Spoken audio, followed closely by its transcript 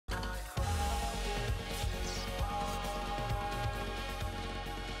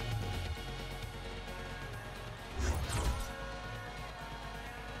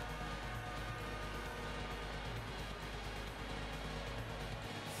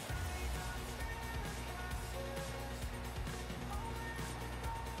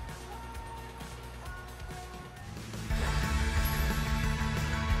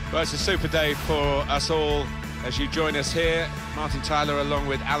Well, it's a super day for us all as you join us here. Martin Tyler along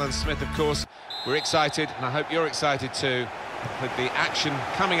with Alan Smith, of course. We're excited, and I hope you're excited too, with the action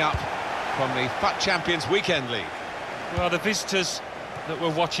coming up from the FUT Champions Weekend League. Well, the visitors that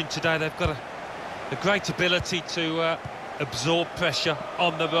we're watching today, they've got a great ability to absorb pressure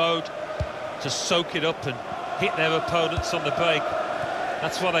on the road, to soak it up and hit their opponents on the break.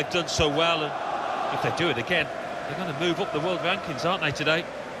 That's what they've done so well, and if they do it again, they're going to move up the world rankings, aren't they, today?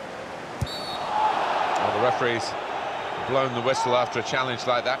 Well, the referee's blown the whistle after a challenge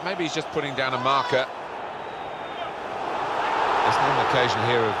like that. Maybe he's just putting down a marker. There's no occasion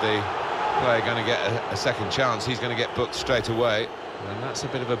here of the player going to get a second chance. He's going to get booked straight away, and that's a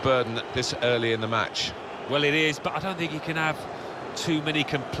bit of a burden this early in the match. Well, it is, but I don't think he can have too many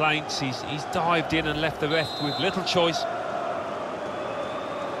complaints. He's dived in and left the ref with little choice.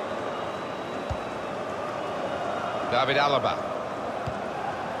 David Alaba.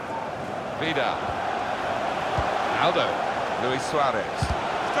 Vida. Aldo. Luis Suarez.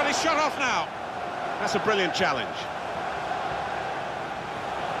 He's got his shot off now. That's a brilliant challenge.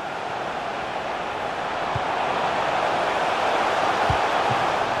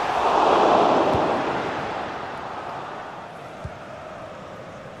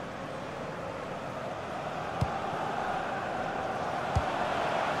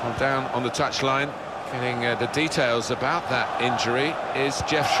 Well, down on the touchline, getting the details about that injury is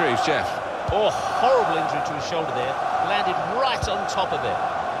Jeff Shreves. Jeff. Oh, horrible injury to his shoulder there. Landed right on top of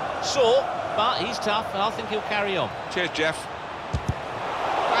it. Sore, but he's tough, and I think he'll carry on. Cheers, Jeff.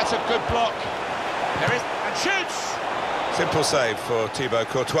 That's a good block. There is, and shoots! Simple save for Thibaut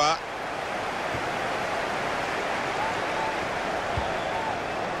Courtois.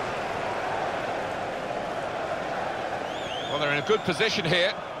 Well, they're in a good position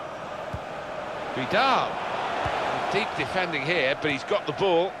here. Vidal. Deep defending here, but he's got the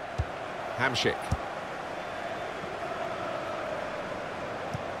ball. Hamsik.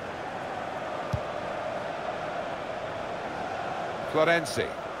 Florenzi.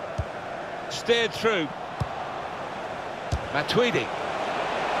 Steered through. Matuidi.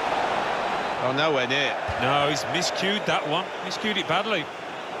 Oh, nowhere near. No, he's miscued that one. Miscued it badly.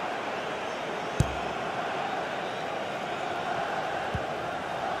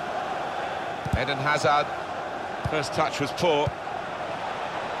 Eden Hazard. First touch was poor.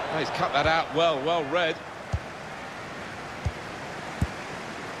 Oh, he's cut that out well read.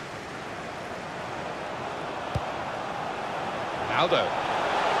 Aldo.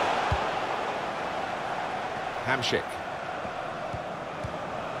 Hamsik.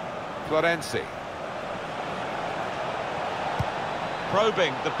 Florenzi.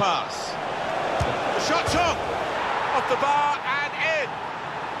 Probing the pass. The shot's on! Off the bar and in!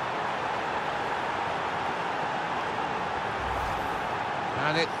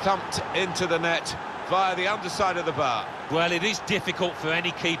 And it thumped into the net via the underside of the bar. Well, it is difficult for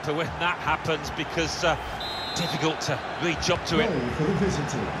any keeper when that happens, because difficult to reach up to it.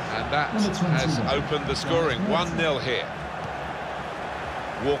 And that has opened the scoring. 1-0 here.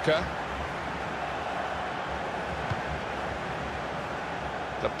 Walker.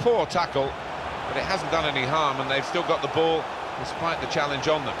 The poor tackle, but it hasn't done any harm, and they've still got the ball despite the challenge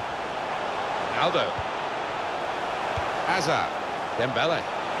on them. Aldo. Hazard. Dembele.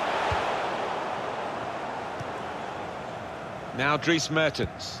 Now Dries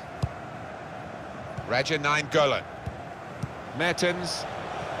Mertens. Raja Nainggolan. Mertens.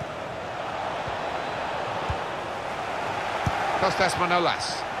 Kostas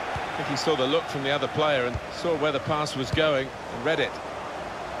Manolas. I think he saw the look from the other player and saw where the pass was going and read it.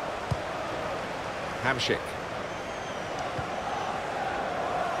 Hamsik.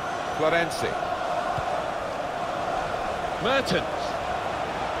 Florenzi. Mertens.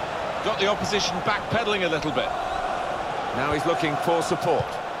 Got the opposition backpedaling a little bit. Now he's looking for support.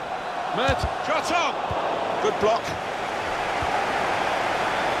 Mertens. Shot on! Good block.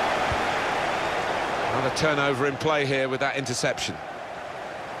 Another turnover in play here with that interception.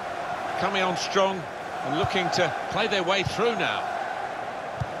 Coming on strong and looking to play their way through now.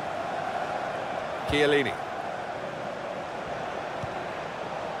 Chiellini.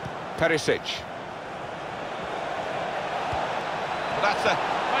 Perisic. Well,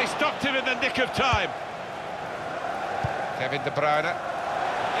 they stopped him in the nick of time. Kevin De Bruyne.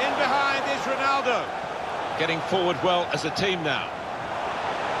 In behind is Ronaldo. Getting forward well as a team now.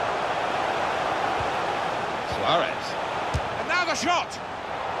 Suarez. And now the shot.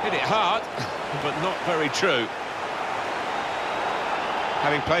 Hit it hard, but not very true.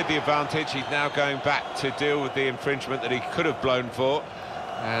 Having played the advantage, he's now going back to deal with the infringement that he could have blown for.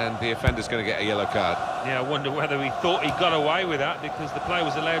 And the offender's going to get a yellow card. Yeah, I wonder whether he thought he got away with that because the play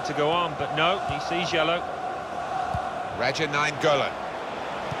was allowed to go on, but no, he sees yellow. Raja Nainggolan.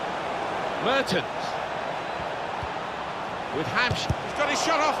 Mertens. With Hampshire. He's got his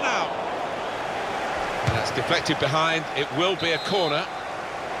shot off now. And that's deflected behind. It will be a corner.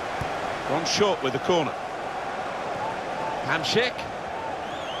 Gone short with the corner. Hamšík.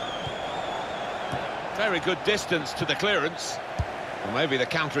 Very good distance to the clearance. Well, maybe the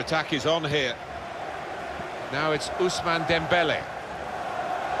counter-attack is on here. Now it's Ousmane Dembele.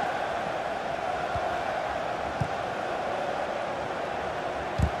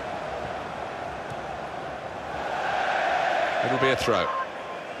 It'll be a throw.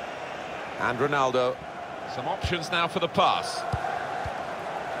 And Ronaldo. Some options now for the pass.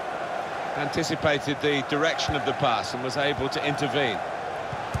 Anticipated the direction of the pass and was able to intervene.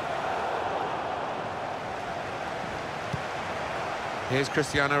 Here's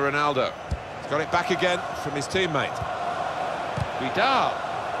Cristiano Ronaldo. He's got it back again from his teammate. Vidal.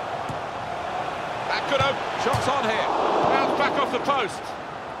 That could open. Shots on here. Bounce back off the post.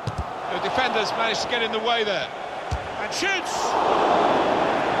 The defenders managed to get in the way there. And shoots!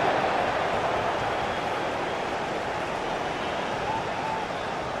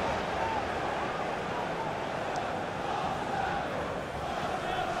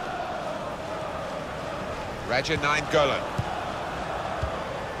 Raja Nainggolan.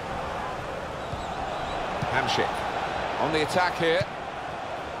 Hamšík on the attack here.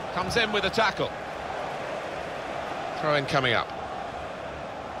 Comes in with a tackle. Throw-in coming up.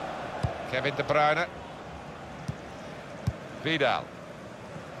 Kevin De Bruyne. Vidal.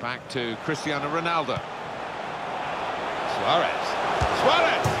 Back to Cristiano Ronaldo. Suarez.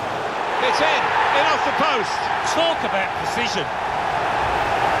 Suarez! It's in off the post. Talk about precision.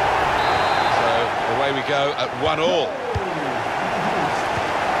 So away we go at 1-1.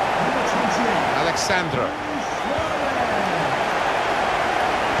 Alexandro.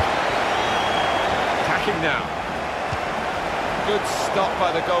 Attacking now. Good stop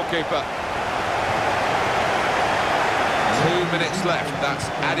by the goalkeeper. 2 minutes left, that's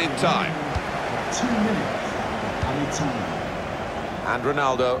added time. 2 minutes, added time. And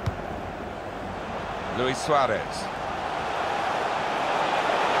Ronaldo. Luis Suarez.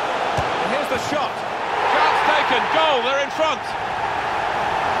 And here's the shot. Chance taken, goal, they're in front.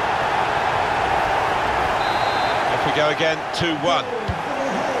 Off we go again, 2-1.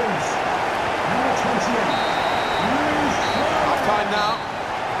 Half time now,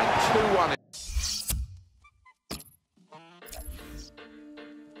 and 2-1.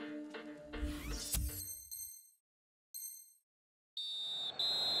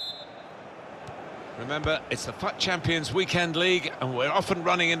 Remember, it's the FUT Champions Weekend League, and we're off and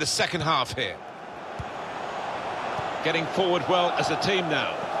running in the second half here. Getting forward well as a team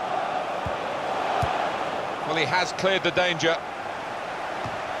now. Well, he has cleared the danger.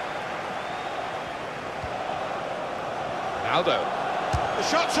 Ronaldo. The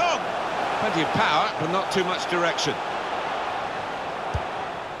shot's on! Plenty of power, but not too much direction.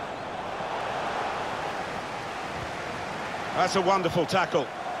 That's a wonderful tackle.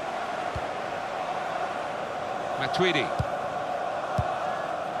 Matuidi.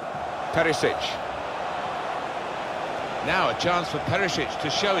 Perisic. Now a chance for Perisic to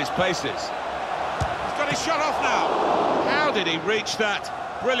show his paces. He's got his shot off now. How did he reach that?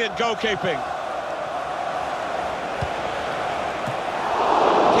 Brilliant goalkeeping.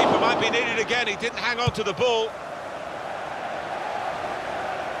 Keeper might be needed again. He didn't hang on to the ball.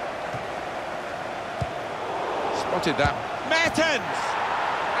 Spotted that. Mertens!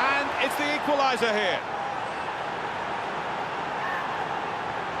 And it's the equaliser here.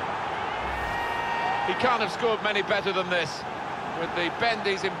 He can't have scored many better than this, with the bend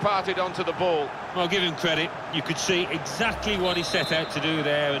he's imparted onto the ball. Well, give him credit. You could see exactly what he set out to do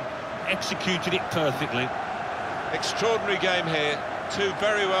there and executed it perfectly. Extraordinary game here. Two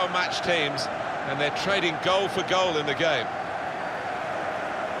very well-matched teams, and they're trading goal for goal in the game.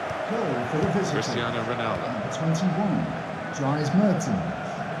 Goal for the visitor. Cristiano Ronaldo. Number 21, Dries Mertens.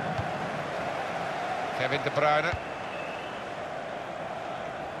 Kevin De Bruyne.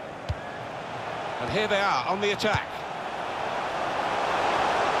 And here they are on the attack.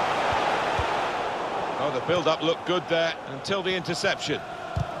 Oh, the build-up looked good there until the interception.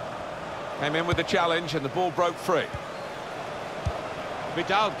 Came in with the challenge and the ball broke free.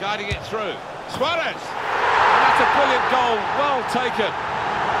 Vidal guiding it through. Suarez! And that's a brilliant goal, well taken.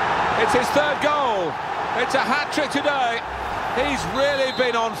 It's his third goal. It's a hat-trick today. He's really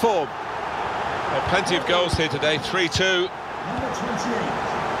been on form. Well, plenty of goals here today, 3-2. Number 28,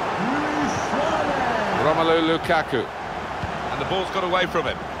 Luis Suarez. Romelu Lukaku. And the ball's got away from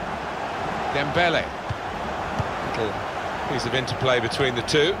him. Dembele. Little piece of interplay between the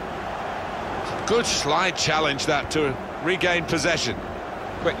two. Good slide challenge that to regain possession.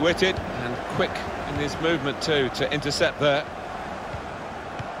 Quick-witted and quick in his movement too to intercept there.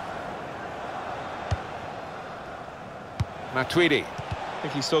 Matuidi. I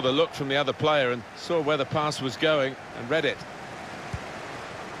think he saw the look from the other player and saw where the pass was going and read it.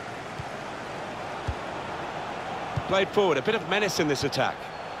 Played forward, a bit of menace in this attack.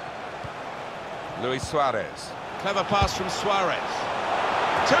 Luis Suarez. Clever pass from Suarez.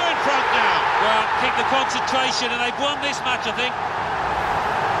 Two in front now. Well, keep the concentration, and they've won this match, I think.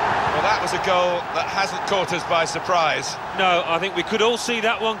 Well, that was a goal that hasn't caught us by surprise. No, I think we could all see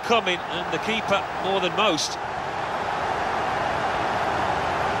that one coming, and the keeper more than most.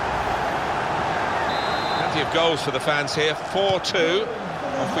 Plenty of goals for the fans here. 4-2.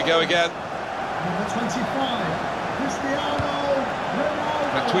 Off we go again. Number 25, Cristiano Ronaldo.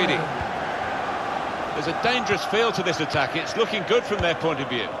 Matuidi. There's a dangerous feel to this attack. It's looking good from their point of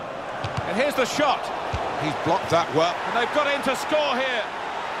view. And here's the shot. He's blocked that well. And they've got in to score here.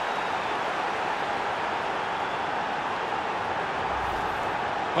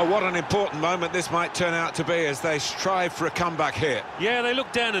 Oh, what an important moment this might turn out to be as they strive for a comeback here. Yeah, they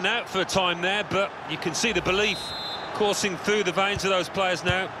look down and out for a time there, but you can see the belief coursing through the veins of those players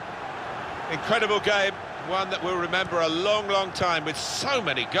now. Incredible game, one that we'll remember a long, long time with so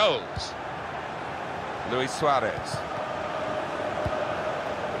many goals. Luis Suarez.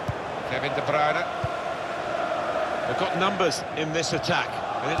 Kevin De Bruyne. They've got numbers in this attack,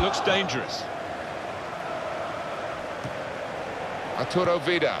 and it looks dangerous. Arturo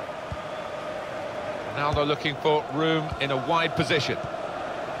Vidal. Ronaldo looking for room in a wide position.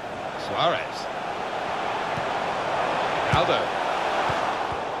 Suarez. Aldo.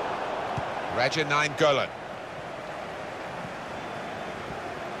 Raja Nainggolan.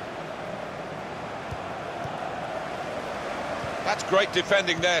 That's great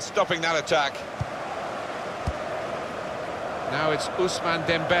defending there, stopping that attack. Now it's Ousmane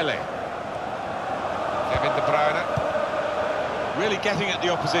Dembele. Kevin De Bruyne. Really getting at the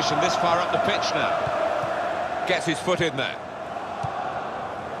opposition this far up the pitch now. Gets his foot in there.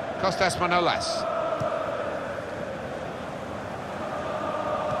 Kostas Manolas.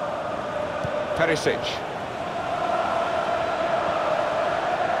 Perisic.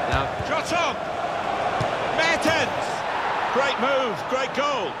 Now, shot on! Mertens! Great move, great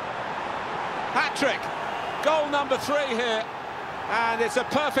goal. Hat-trick. Goal number 3 here. And it's a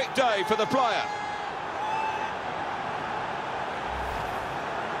perfect day for the player.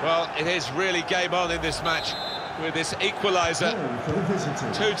 Well, it is really game on in this match with this equaliser.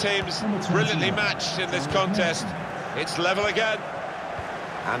 Two teams brilliantly matched in this contest. It's level again.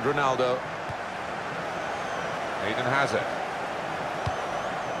 And Ronaldo. Eden Hazard.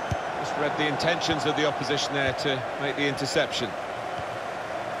 Just read the intentions of the opposition there to make the interception.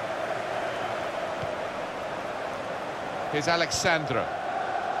 Here's Alexandro.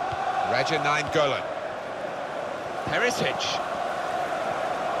 Raja Nainggolan. Perisic.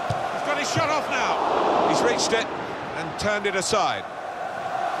 Got his shot off now. He's reached it and turned it aside.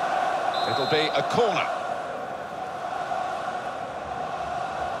 It'll be a corner.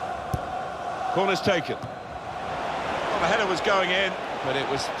 Corner's taken. Well, the header was going in, but it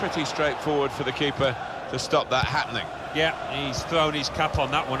was pretty straightforward for the keeper to stop that happening. Yeah, he's thrown his cap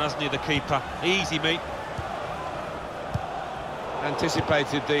on that one, hasn't he, the keeper? Easy, mate.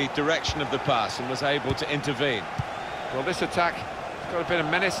 Anticipated the direction of the pass and was able to intervene. Well, this attack got a bit of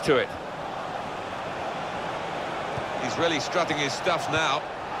menace to it. He's really strutting his stuff now.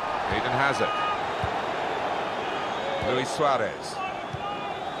 Eden Hazard. Luis Suarez.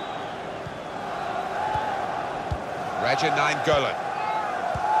 Raja Nainggolan.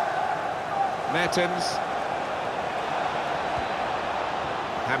 Mertens.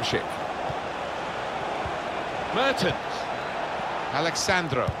 Hamšík. Mertens.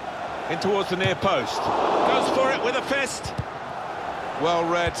 Alexandro. In towards the near post. Goes for it with a fist. Well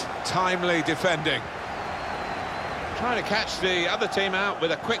read, timely defending. Trying to catch the other team out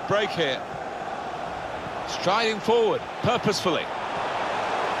with a quick break here. Striding forward, purposefully.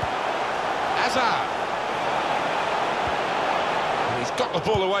 Hazard. And he's got the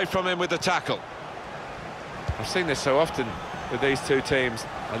ball away from him with the tackle. I've seen this so often with these two teams.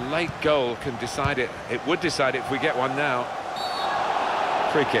 A late goal can decide it. It would decide it if we get one now.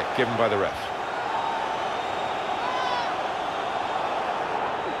 Free kick given by the ref.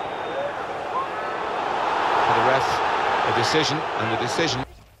 For the ref, a decision, and the decision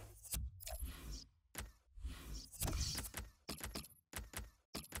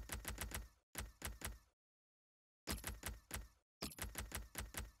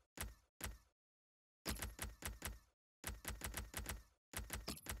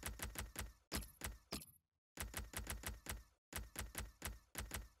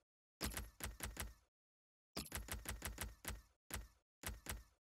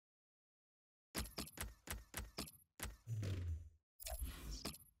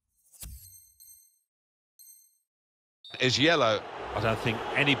is yellow. I don't think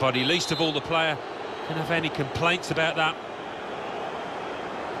anybody, least of all the player, can have any complaints about that.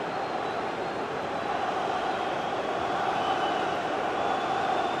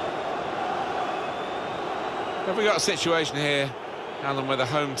 Have we got a situation here, Alan, where the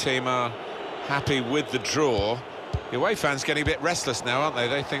home team are happy with the draw? The away fans getting a bit restless now, aren't they?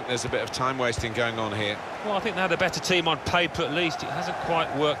 They think there's a bit of time wasting going on here. Well, I think they had a better team on paper at least. It hasn't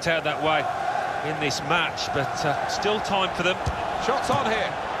quite worked out that way in this match, but still time for them. Shots on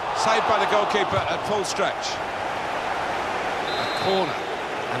here. Saved by the goalkeeper at full stretch. A corner.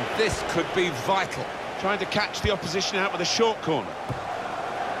 And this could be vital. Trying to catch the opposition out with a short corner.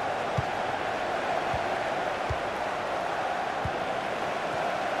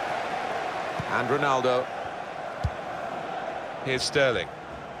 And Ronaldo. Here's Sterling.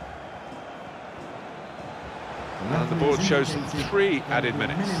 And the board shows 3 added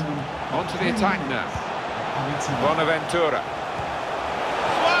minutes. On to the attack now. Bonaventura.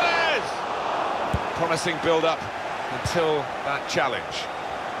 Suarez! Promising build-up until that challenge.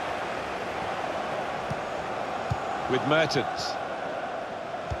 With Mertens.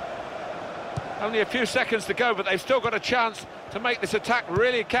 Only a few seconds to go, but they've still got a chance to make this attack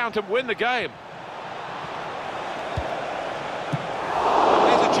really count and win the game.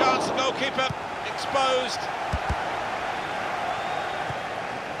 Here's a chance, the goalkeeper exposed.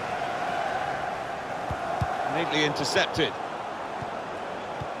 Neatly intercepted.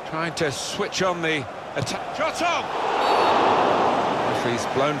 Trying to switch on the attack. Shot on! Referee's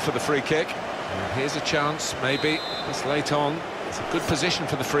blown for the free kick. And here's a chance, maybe, this late on. It's a good position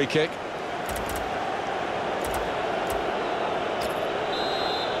for the free kick.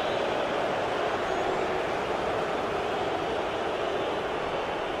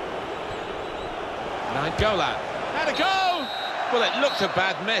 Golan. Had a go! Well, it looked a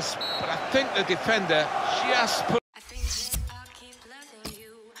bad miss, but I think the defender just put...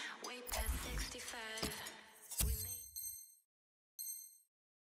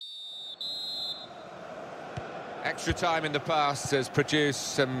 Extra time in the past has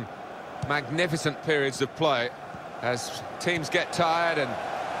produced some magnificent periods of play. As teams get tired and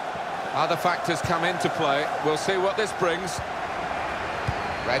other factors come into play, we'll see what this brings.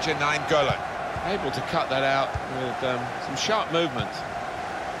 Reginine Golan. Able to cut that out with some sharp movement.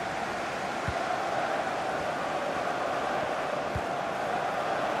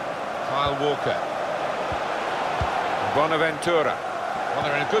 Kyle Walker. Bonaventura. Well,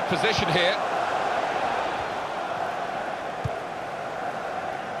 they're in a good position here.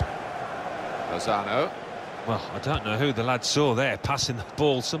 Lozano. Well, I don't know who the lad saw there passing the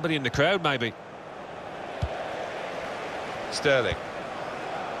ball. Somebody in the crowd, maybe. Sterling.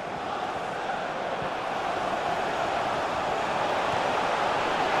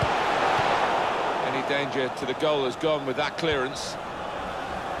 Danger to the goal has gone with that clearance.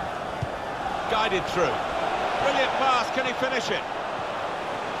 Guided through. Brilliant pass, can he finish it?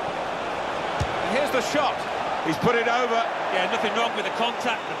 And here's the shot. He's put it over. Yeah, nothing wrong with the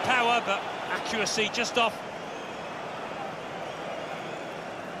contact, the power, but accuracy just off.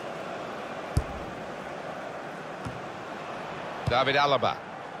 David Alaba.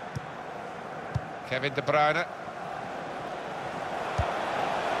 Kevin De Bruyne.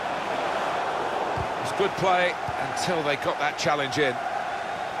 Good play until they got that challenge in.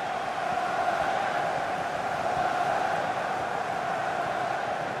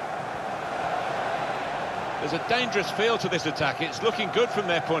 There's a dangerous feel to this attack. It's looking good from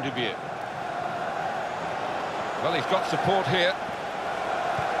their point of view. Well, he's got support here.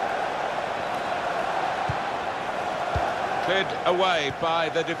 Cleared away by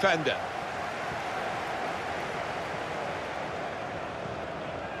the defender.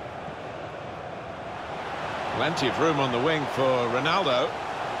 Plenty of room on the wing for Ronaldo.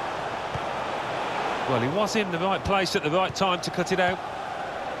 Well, he was in the right place at the right time to cut it out.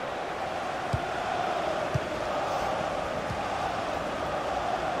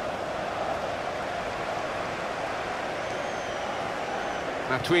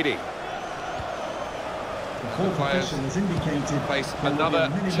 Matuidi. The players face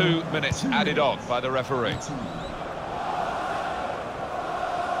another 2 minutes added on by the referee.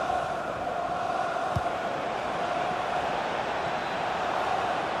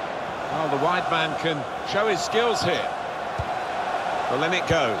 Well, the wide man can show his skills here. Well, then it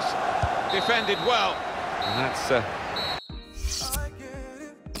goes. Defended well. And that's...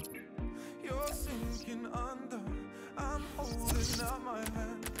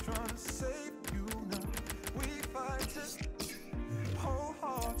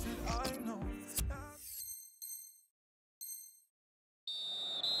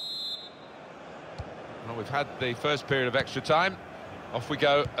 We've had the first period of extra time. Off we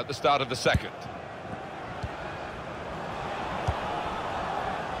go at the start of the second.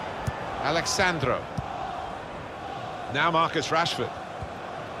 Alexandro. Now Marcus Rashford.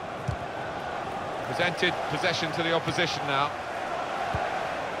 Presented possession to the opposition now.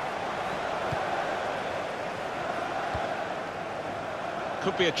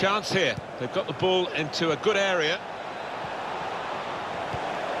 Could be a chance here. They've got the ball into a good area.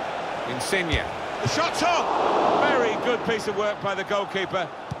 Insigne. The shot's on! Very good piece of work by the goalkeeper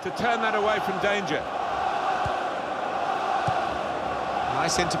to turn that away from danger.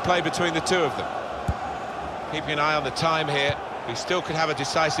 Nice interplay between the two of them. Keeping an eye on the time here. We still could have a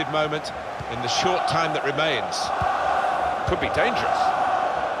decisive moment in the short time that remains. Could be dangerous.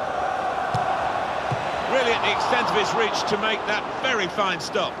 Really at the extent of his reach to make that very fine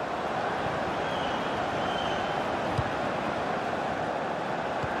stop.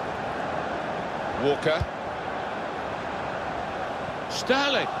 Walker.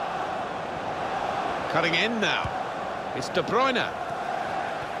 Sterling. Cutting in now. It's De Bruyne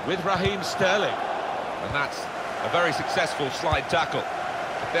with Raheem Sterling. And that's a very successful slide tackle.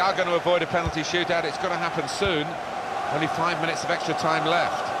 If they are going to avoid a penalty shootout, it's going to happen soon. Only 5 minutes of extra time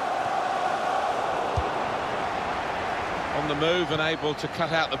left. On the move and able to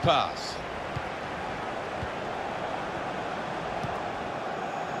cut out the pass.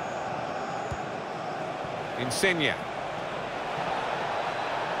 Insigne.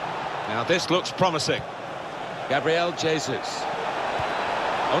 Now this looks promising. Gabriel Jesus.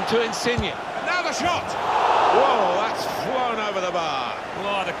 On to Insigne. And now the shot! Whoa, that's flown over the bar.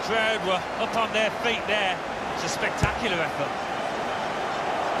 Oh, the crowd were up on their feet there. It's a spectacular effort.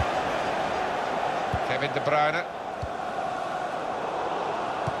 Kevin De Bruyne.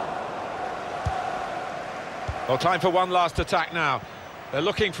 Well, time for one last attack now. They're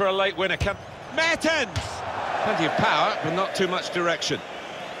looking for a late winner. Mertens! Plenty of power, but not too much direction.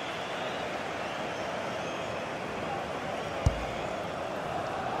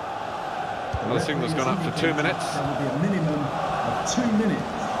 Well, the signal's gone up for 2 minutes. There will be a minimum of 2 minutes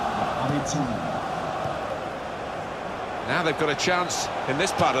of added time. Now they've got a chance in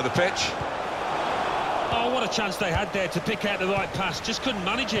this part of the pitch. Oh, what a chance they had there to pick out the right pass. Just couldn't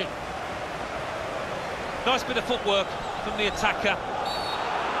manage it. Nice bit of footwork from the attacker.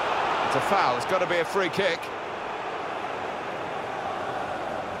 It's a foul. It's got to be a free kick.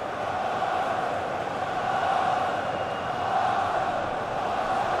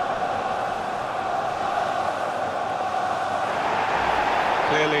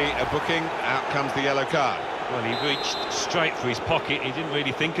 Clearly a booking. Out comes the yellow card. Well, he reached straight for his pocket. He didn't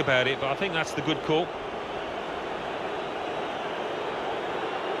really think about it, but I think that's the good call.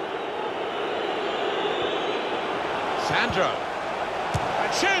 Sandro.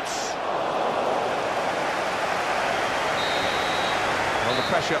 And shoots! Well, the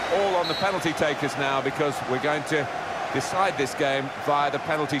pressure all on the penalty takers now, because we're going to decide this game via the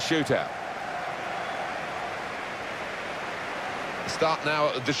penalty shootout. Start now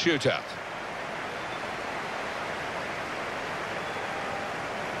at the shootout.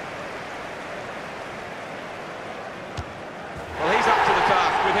 Well, he's up to the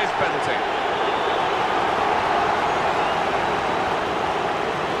task with his penalty.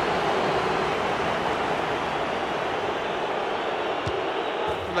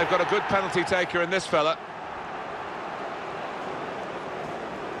 And they've got a good penalty taker in this fella.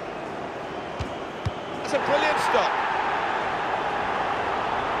 It's a brilliant stop.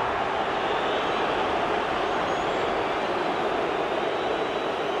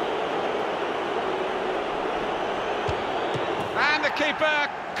 And the keeper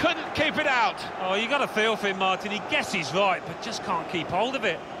couldn't keep it out. Oh, you got a feel for him, Martin. He guesses right, but just can't keep hold of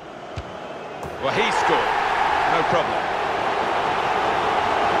it. Well, he scored. No problem.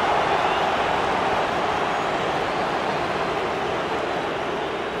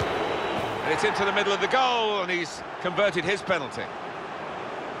 And it's into the middle of the goal, and he's converted his penalty.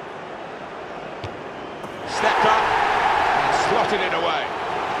 Stepped up and slotted it away.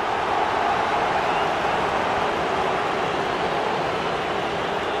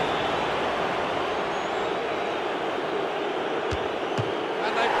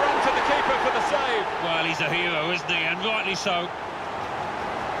 Well, he's a hero, isn't he? And rightly so.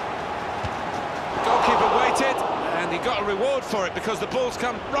 Goalkeeper waited, and he got a reward for it because the ball's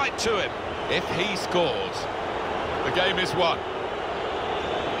come right to him. If he scores, the game is won.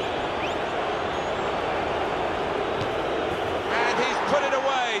 And he's put it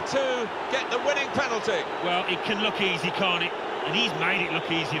away to get the winning penalty. Well, it can look easy, can't it? And he's made it look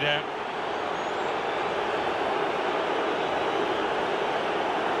easy there.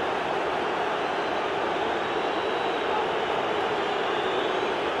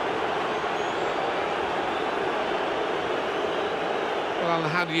 Well,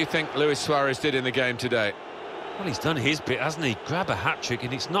 how do you think Luis Suarez did in the game today? Well, he's done his bit, hasn't he? Grab a hat-trick,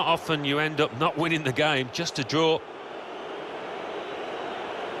 and it's not often you end up not winning the game, just a draw.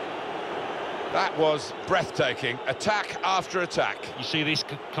 That was breathtaking, attack after attack. You see this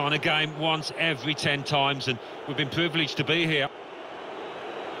kind of game once every 10 times, and we've been privileged to be here.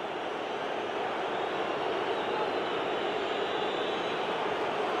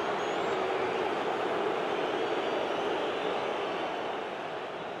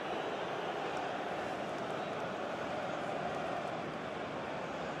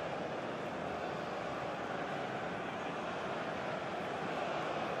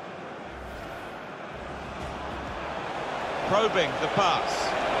 Probing the pass.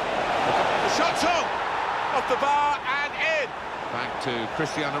 The shot's on! Off the bar and in! Back to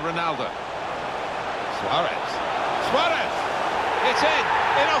Cristiano Ronaldo. Suarez. Suarez! It's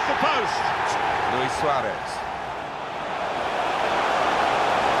in off the post. Luis Suarez.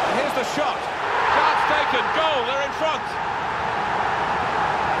 And here's the shot. Chance taken, goal, they're in front.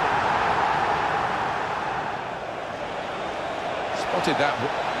 Spotted that.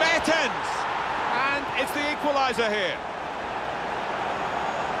 Mertens! And it's the equaliser here.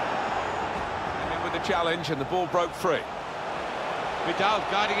 The challenge and the ball broke free. Vidal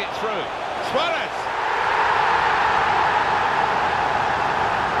guiding it through. Suarez!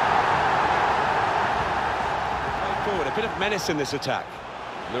 Going forward, a bit of menace in this attack.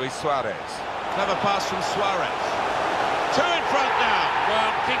 Luis Suarez. Clever pass from Suarez. Two in front now.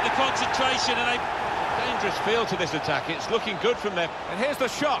 Well, keep the concentration and Dangerous feel to this attack. It's looking good from them. And here's the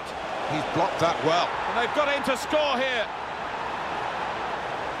shot. He's blocked that well. And they've got in to score here.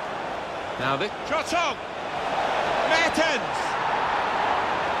 Now the shot on! Mertens!